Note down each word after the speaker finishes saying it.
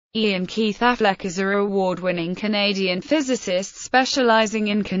Keith Affleck is an award-winning Canadian physicist specializing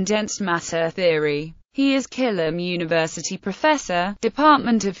in condensed matter theory. He is Killam University Professor,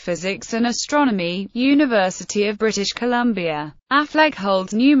 Department of Physics and Astronomy, University of British Columbia. Affleck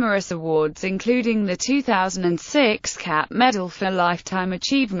holds numerous awards including the 2006 CAP Medal for Lifetime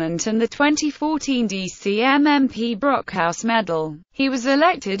Achievement and the 2014 DCMMP Brockhouse Medal. He was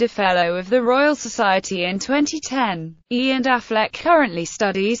elected a Fellow of the Royal Society in 2010. Affleck currently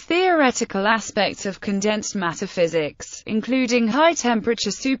studies theoretical aspects of condensed matter physics, including high-temperature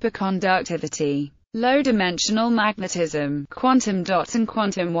superconductivity, low-dimensional magnetism, quantum dots and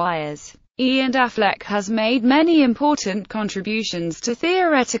quantum wires. Affleck has made many important contributions to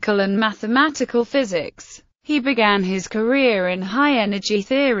theoretical and mathematical physics. He began his career in high-energy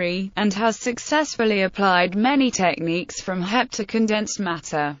theory, and has successfully applied many techniques from HEP to condensed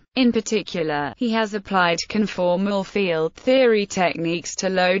matter. In particular, he has applied conformal field theory techniques to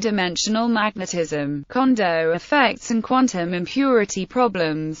low-dimensional magnetism, Kondo effects and quantum impurity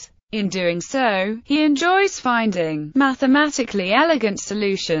problems. In doing so, he enjoys finding mathematically elegant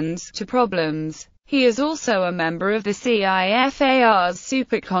solutions to problems. He is also a member of the CIFAR's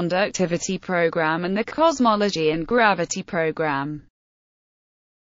superconductivity program and the cosmology and gravity program.